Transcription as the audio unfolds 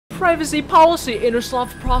privacy policy.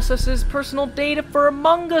 Intersoft processes personal data for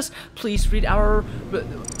Among Us. Please read our...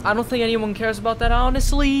 I don't think anyone cares about that,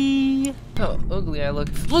 honestly. Oh, ugly I look.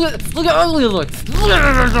 Look at ugly I look.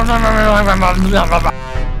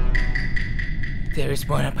 There is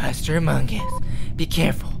one imposter among us. Be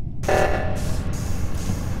careful.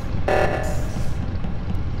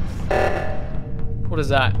 What is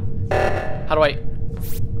that? How do I...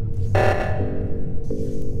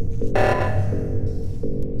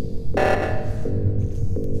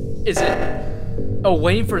 Is it... Oh,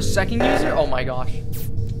 waiting for a second user? Oh my gosh.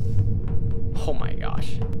 Oh my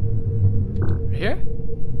gosh. Here?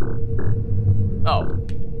 Oh.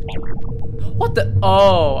 What the?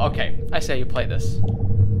 Oh, okay. I say you play this.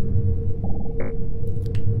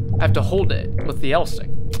 I have to hold it with the L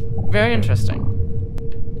stick. Very interesting.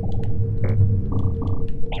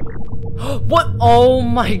 What? Oh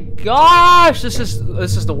my gosh! This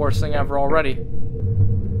is the worst thing ever already.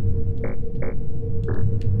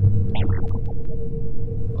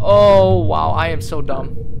 Oh wow, I am so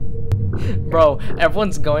dumb. Bro,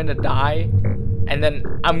 everyone's going to die, and then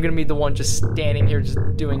I'm gonna be the one just standing here just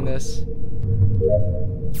doing this.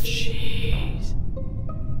 Jeez.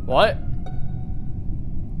 What?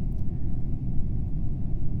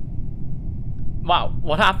 Wow,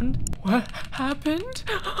 what happened? What happened?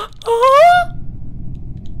 Oh!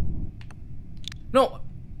 No.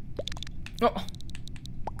 No.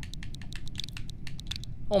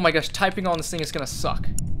 Oh my gosh, typing on this thing is gonna suck.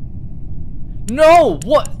 No!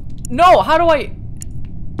 What? No, how do I...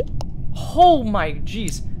 Oh my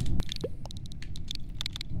jeez.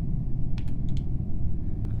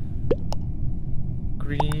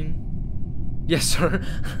 Green. Yes, sir.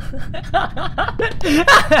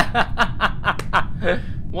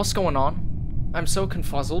 What's going on? I'm so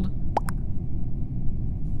confuzzled.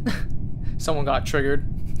 Someone got triggered.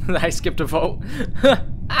 I skipped a vote.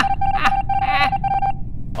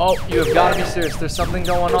 Oh, you have got to be serious. There's something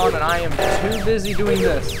going on, and I am too busy doing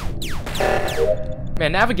this.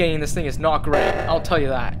 Man, navigating this thing is not great. I'll tell you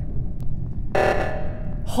that.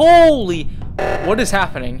 Holy... What is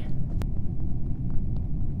happening?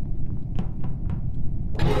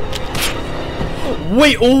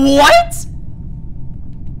 Wait, what?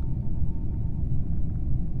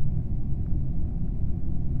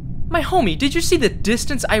 My homie, did you see the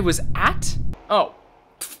distance I was at? Oh.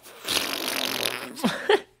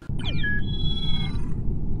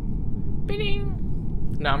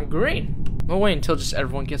 Bing. Now I'm green. We'll wait until just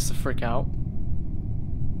everyone gets the frick out.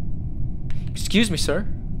 Excuse me, sir.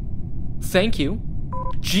 Thank you.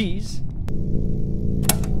 Jeez.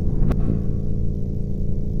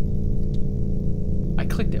 I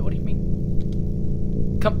clicked it. What do you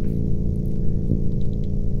mean? Come.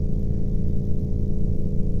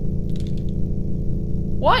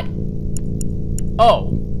 What?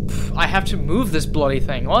 Oh. I have to move this bloody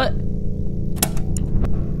thing. What?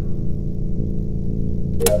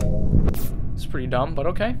 It's pretty dumb, but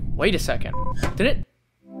okay. Wait a second. Did it?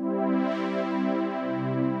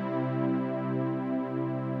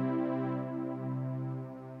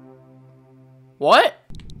 What?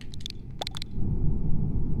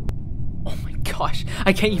 Oh my gosh.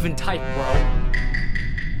 I can't even type, bro.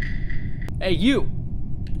 Hey, you.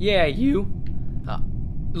 Yeah, you.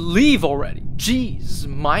 Leave already. Jeez, this is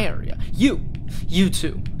my area. You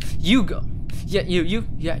too. You go. Yeah, you.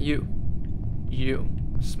 Yeah, you.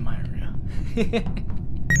 This is my area.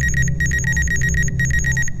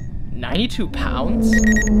 92 pounds?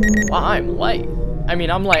 Wow, I'm light. I mean,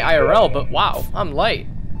 I'm light IRL, but wow, I'm light.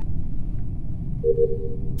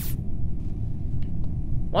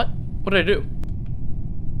 What? What did I do?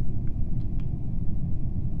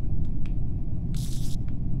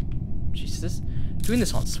 Jesus. Doing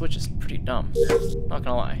this on Switch is pretty dumb. Not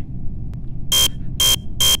gonna lie.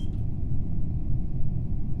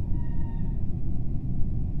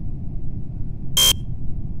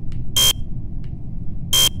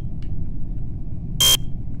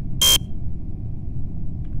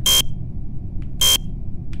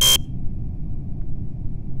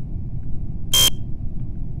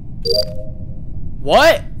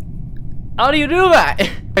 What? How do you do that?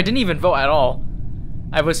 I didn't even vote at all.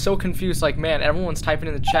 I was so confused, like, man, everyone's typing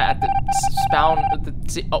in the chat at the spawn,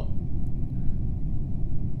 oh.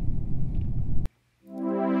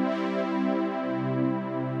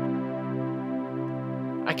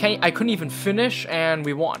 I couldn't even finish, and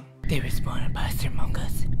we won. There is one imposter among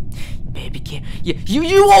us. Baby, can't, yeah,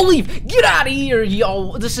 you all leave! Get out of here,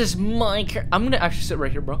 yo! This is my I'm gonna actually sit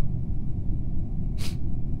right here, bro.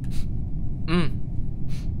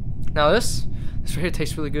 Now this right here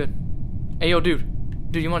tastes really good. Hey, yo, dude,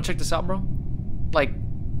 you want to check this out, bro? Like,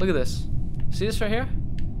 look at this. See this right here?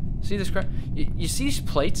 See this crap? You see these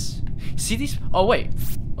plates? See these? Oh wait,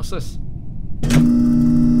 what's this?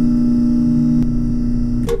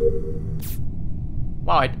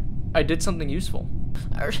 Wow, I did something useful.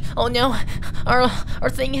 Oh no, our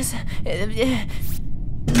thing is.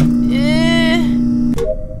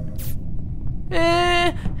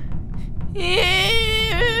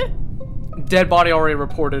 Dead body already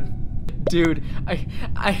reported. Dude,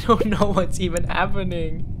 I don't know what's even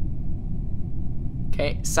happening.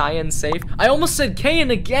 Okay, Cyan safe. I almost said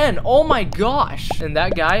Kayan again. Oh my gosh. And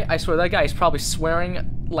that guy, I swear that guy is probably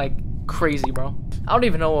swearing like crazy, bro. I don't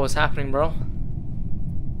even know what was happening, bro.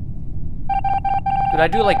 Did I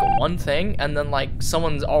do like one thing and then like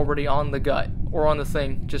someone's already on the gut or on the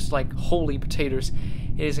thing? Just like holy potatoes.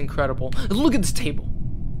 It is incredible. Look at this table.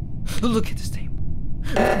 Look at this table.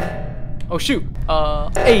 Oh shoot.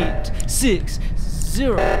 8 6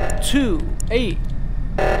 0 2 8.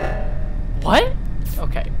 What?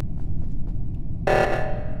 Okay.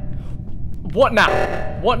 What now?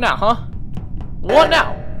 What now, huh? What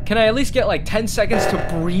now? Can I at least get like 10 seconds to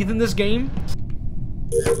breathe in this game?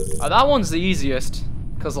 That one's the easiest.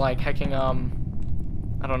 Cause like hacking, I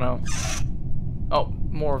don't know. Oh,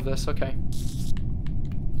 more of this, okay.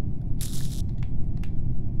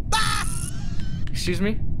 Excuse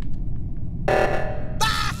me?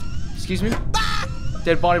 Excuse me?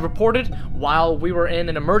 Dead body reported while we were in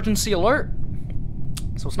an emergency alert.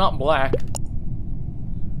 So it's not Black.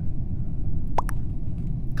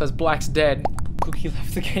 Cause Black's dead. Cookie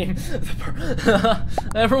left the game.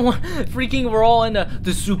 Everyone freaking, we're all in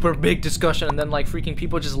the super big discussion and then like freaking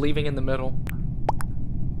people just leaving in the middle.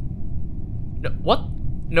 No, what?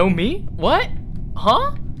 No me? What?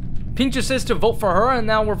 Huh? Pink just says to vote for her and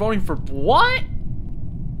now we're voting for what?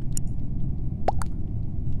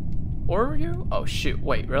 Or you? Oh shoot,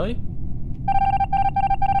 wait, really?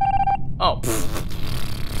 Oh.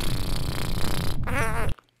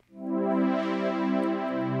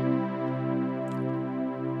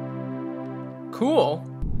 Cool.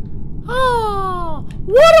 Ah,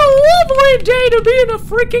 what a lovely day to be in a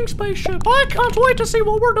freaking spaceship. I can't wait to see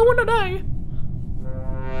what we're doing today.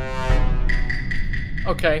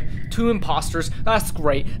 Okay, 2 imposters. That's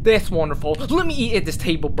great. That's wonderful. Let me eat at this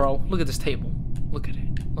table, bro. Look at this table. Look at it.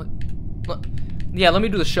 Look. Yeah, let me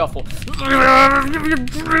do the shuffle. Spam,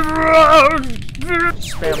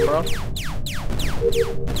 bro.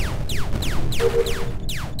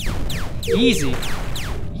 Easy.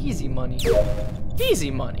 Easy money.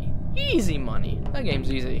 Easy money. Easy money. That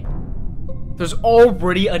game's easy. There's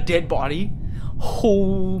already a dead body?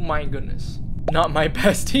 Oh my goodness. Not my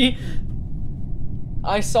bestie.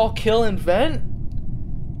 I saw kill and vent?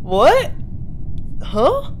 What?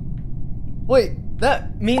 Huh? Wait,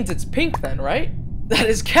 that means it's Pink then, right? That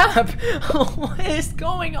is Cap. What is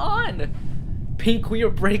going on? Pink, we are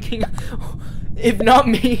breaking. If not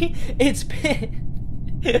me, it's Pink.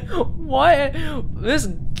 What? This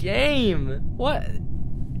game. What?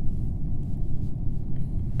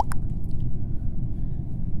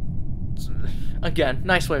 Again,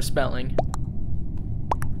 nice way of spelling.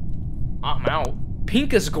 I'm out.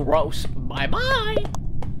 Pink is gross. Bye bye.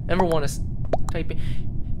 Everyone is typing.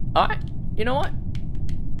 Alright, you know what?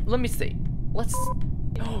 Let me see. Let's.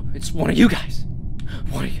 Oh, it's one of you guys.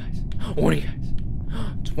 One of you guys. One of you guys.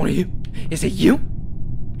 It's one of you. Is it you?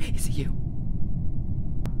 Is it you?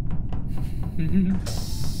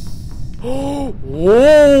 Oh,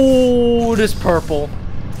 whoa, this purple.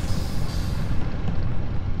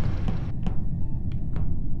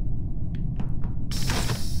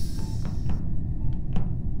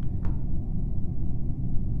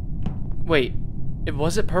 Wait,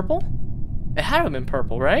 was it purple? It had to have been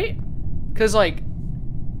purple, right? Cause like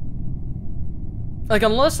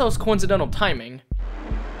unless that was coincidental timing.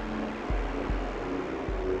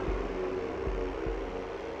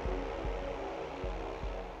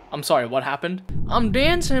 I'm sorry, what happened? I'm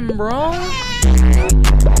dancing, bro.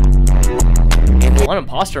 One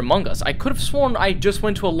imposter among us. I could have sworn I just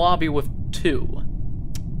went to a lobby with 2.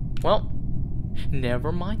 Well,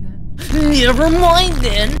 never mind then. Never mind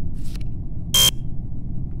then.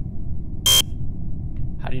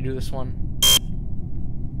 How do you do this one?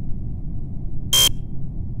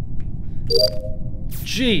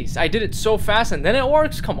 Jeez, I did it so fast and then it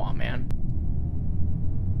works? Come on, man.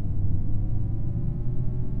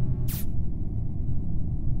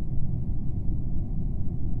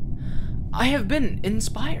 I have been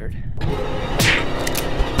inspired.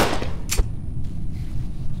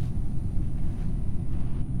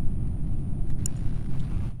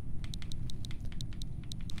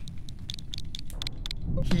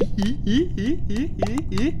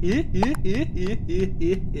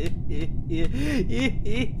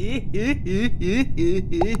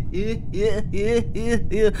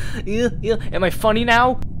 Am I funny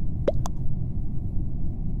now?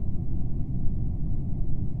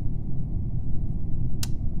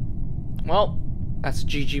 Well, that's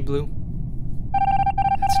GG, Blue.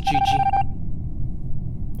 That's GG.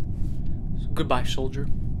 So goodbye, soldier.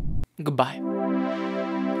 Goodbye.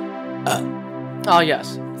 Ah,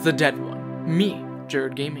 yes, the dead one. Me,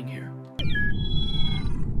 Jared Gaming here.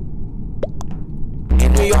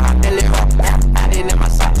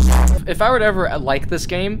 If I were to ever like this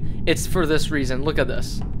game, it's for this reason. Look at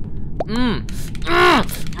this.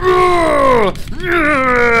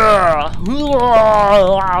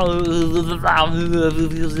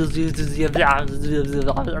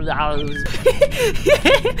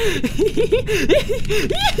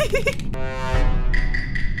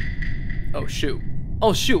 Oh shoot.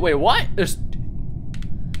 Oh shoot, wait, what? There's...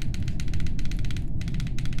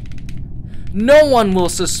 No one will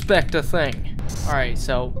suspect a thing. Alright,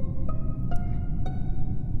 so...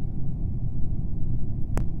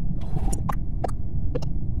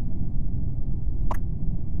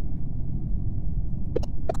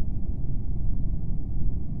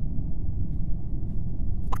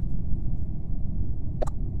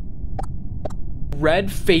 Red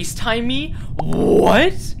FaceTime me?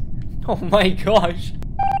 What? Oh my gosh.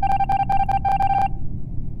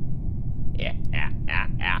 Yeah.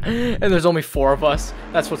 And there's only 4 of us.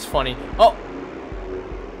 That's what's funny. Oh.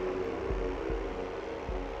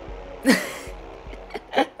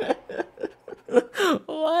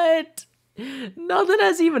 What? Nothing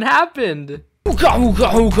has even happened.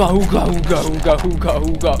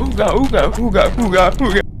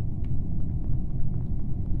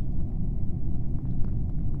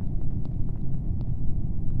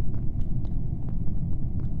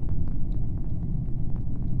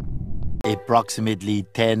 Approximately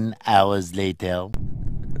 10 hours later.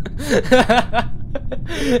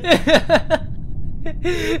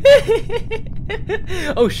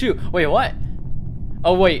 Oh shoot, wait, what?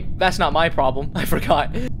 Oh wait, that's not my problem. I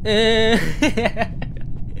forgot.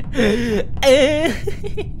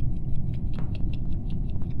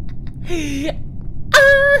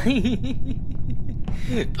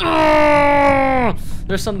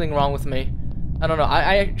 There's something wrong with me. I don't know.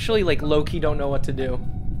 I actually like low-key don't know what to do.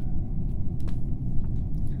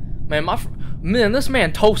 Man, this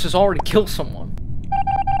man Toast has already killed someone.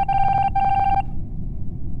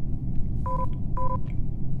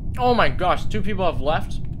 Oh my gosh, 2 people have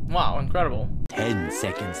left? Wow, incredible. 10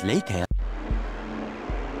 seconds later.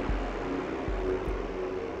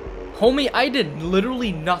 Homie, I did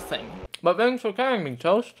literally nothing. But thanks for carrying me,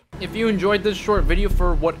 Toast. If you enjoyed this short video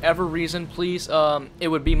for whatever reason, please, it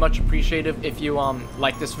would be much appreciated if you,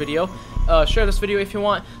 like this video. Share this video if you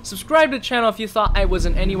want. Subscribe to the channel if you thought I was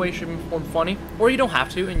in any way, shape, or form funny. Or you don't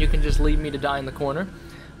have to, and you can just leave me to die in the corner.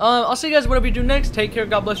 I'll see you guys whatever you do next. Take care,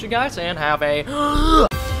 God bless you guys, and have a...